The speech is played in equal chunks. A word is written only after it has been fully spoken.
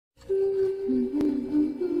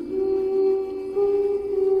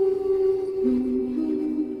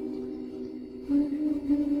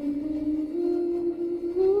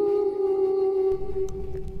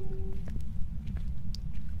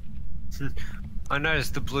I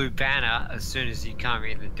noticed the blue banner as soon as you come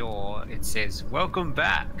in the door. It says, "Welcome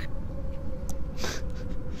back."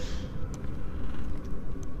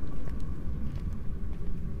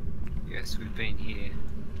 Yes, we've been here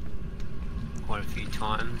quite a few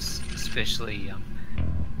times, especially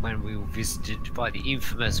when we were visited by the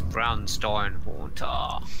infamous Brownstone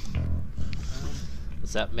haunter.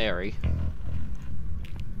 Is that Mary?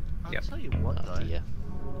 I'll Yep. tell you what Oh though, dear.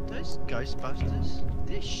 those Ghostbusters,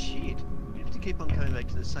 they're shit. You have to keep on coming back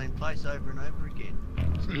to the same place over and over again.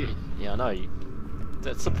 Yeah, I know.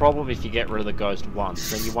 That's the problem if you get rid of the ghost once,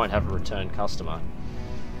 then you won't have a return customer.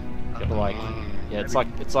 Get like, yeah, it's like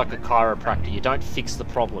a chiropractor. You don't fix the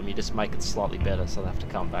problem, you just make it slightly better, so they have to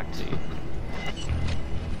come back to you.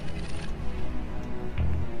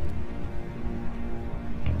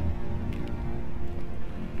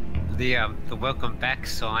 The welcome back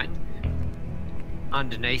sign.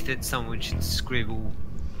 Underneath it, someone should scribble,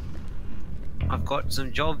 "I've got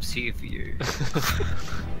some jobs here for you."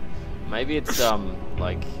 Maybe it's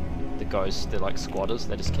like the ghosts, they're like squatters,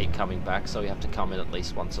 they just keep coming back, so we have to come in at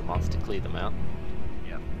least once a month to clear them out.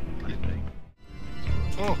 Yep, maybe.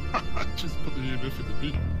 Oh, I just put the EMF in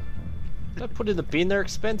the bin. Don't put in the bin, they're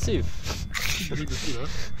expensive. I didn't do that.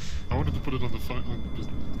 I wanted to put it on the phone, on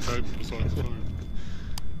the table beside the phone.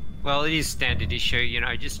 Well, it is standard issue, you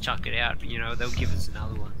know, just chuck it out, you know, they'll give us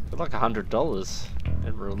another one. They're like $100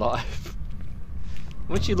 in real life.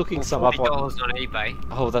 Weren't you looking some up $40 on... on eBay.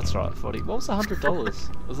 Oh, that's right, 40. What was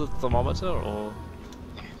 $100? Was it a thermometer or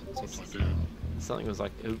something that was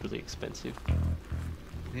like uberly expensive?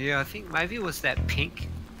 Yeah, I think maybe it was that pink.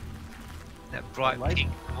 That bright Light-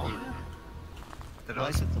 pink thermometer. That I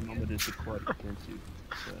Laser thermometers are quite expensive.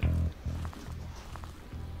 So.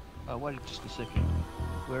 Oh, wait just a second.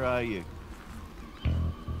 Where are you?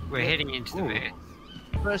 We're heading into the Ooh. van.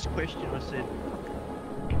 First question I said,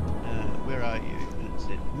 where are you? And it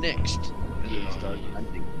said, next. And then it started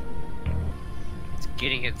hunting. It's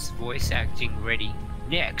getting its voice acting ready.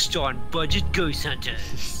 Next on Budget Ghost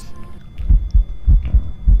Hunters.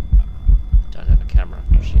 Don't have a camera.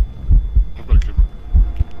 Shit. I've got a camera.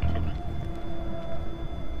 Coming.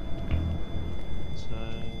 So,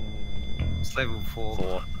 It's level 4.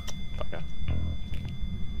 4. Bugger.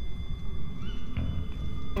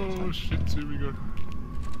 Oh shit, here we go.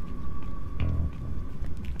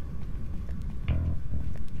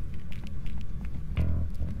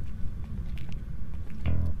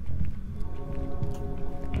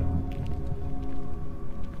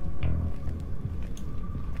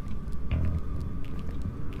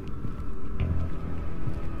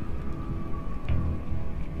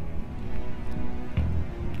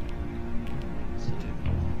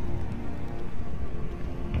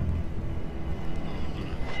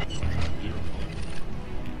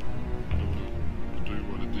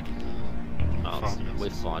 We're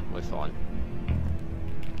fine, we're fine.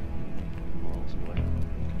 miles away.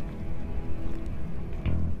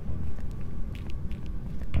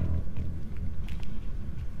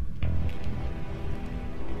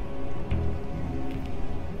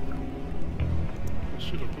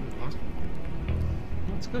 Shit, I put it last one.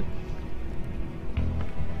 That's good.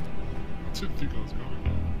 I didn't think I was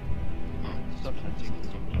going. Oh, Stop hunting.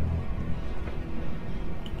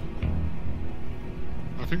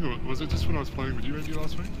 I think was it just when I was playing with you, Andy,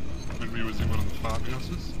 last week? When we was in one of the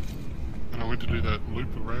farmhouses? And I went to do that loop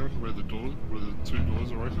around where the 2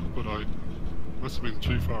 doors are open, but I must have been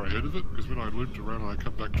too far ahead of it, because when I looped around I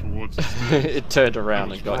come back towards the stairs. It turned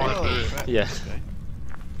around It and was got right you. there. crap. Yeah. Okay.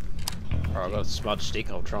 Alright, I've got a smudge stick,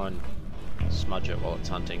 I'll try and smudge it while it's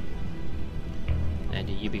hunting.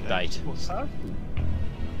 Andy, you be bait. What's that?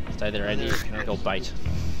 Stay there, Andy, There it you're goes. bait.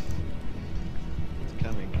 It's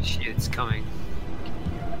coming. Shit, it's coming.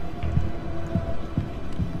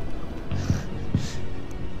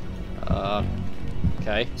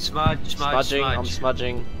 Okay. Smudge, Smudging, I'm smudge.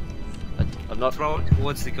 smudging. I'm not... Throw it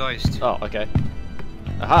towards the ghost. Oh, okay.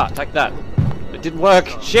 Aha, take that. It didn't work.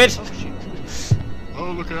 Shit! Oh shit.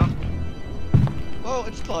 Oh, look out! Oh,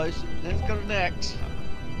 it's close. And it's got an axe.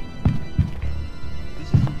 This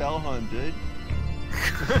isn't Valheim, dude.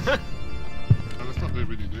 No, that's not there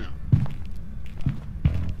with you now.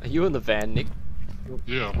 Are you in the van, Nick?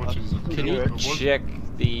 Yeah, I'm watching the... Can you I was- check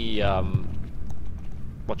the,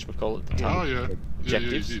 whatchamacallit, the Oh, yeah. Yeah, you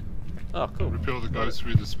objectives? did. Oh, cool. Repel the ghost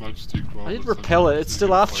with the smudge stick while I didn't it's repel under- it, it's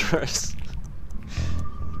still after us.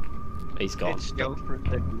 He's gone. It stopped for a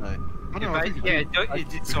second though. Oh, no, I think it Yeah, did. it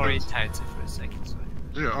disorientates it for a second. So.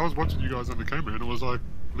 Yeah, I was watching you guys on the camera and it was like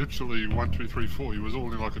literally 1, 2, 3, 4. You was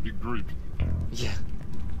all in like a big group. Yeah.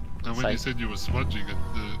 And when Same. you said you were smudging it,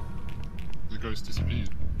 the ghost disappeared.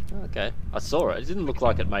 Okay, I saw it. It didn't look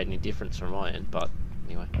like it made any difference from my end, but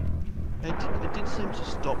anyway. It did seem to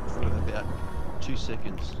stop for about 2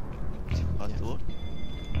 seconds, I thought.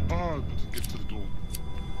 Oh, get to the door.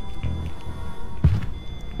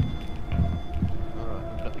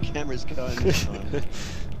 Alright, got the cameras going this time.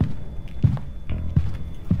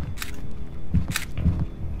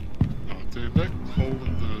 Oh, damn, that hole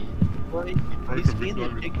in the... Well, broken he's in window.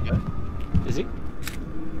 the picture. Is he?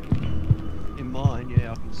 In mine,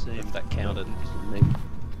 yeah, I can see him. If that counted. It isn't me.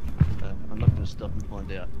 I'm not going to stop and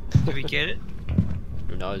find out. Did we get it?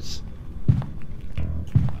 Who knows?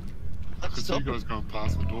 I can see Stop you guys going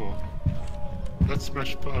past the door. That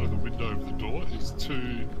smashed part of the window of the door is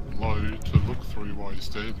too low to look through while you're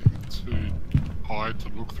standing, and too high to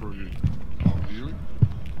look through while kneeling.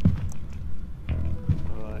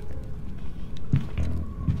 Alright.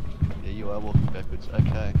 Yeah, you are walking backwards.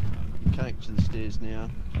 Okay. You can't get to the stairs now.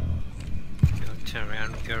 Go turn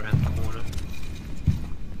around and go around the corner.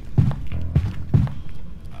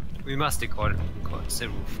 We must have got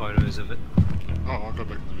several photos of it. Oh, I'll go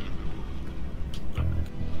back to the video.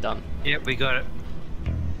 Done. Yep, we got it.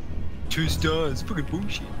 2 stars. Fucking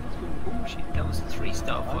bullshit. Fucking bullshit. That was a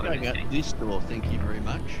 3-star I'm photo. going out this door, thank you very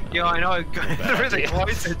much. Yeah, I know. Go through the idea.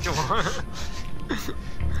 closer door.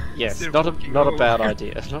 Yes, Several not a people. bad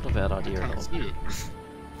idea. Not a bad idea at Can't all. see it.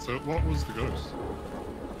 So what was the ghost?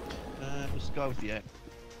 This guy with the axe.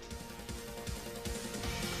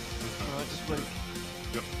 Alright, just wait.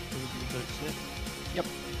 Yep. Yep.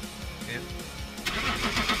 Yep.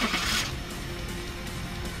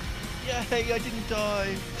 Yay, I didn't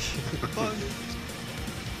die! Bonus.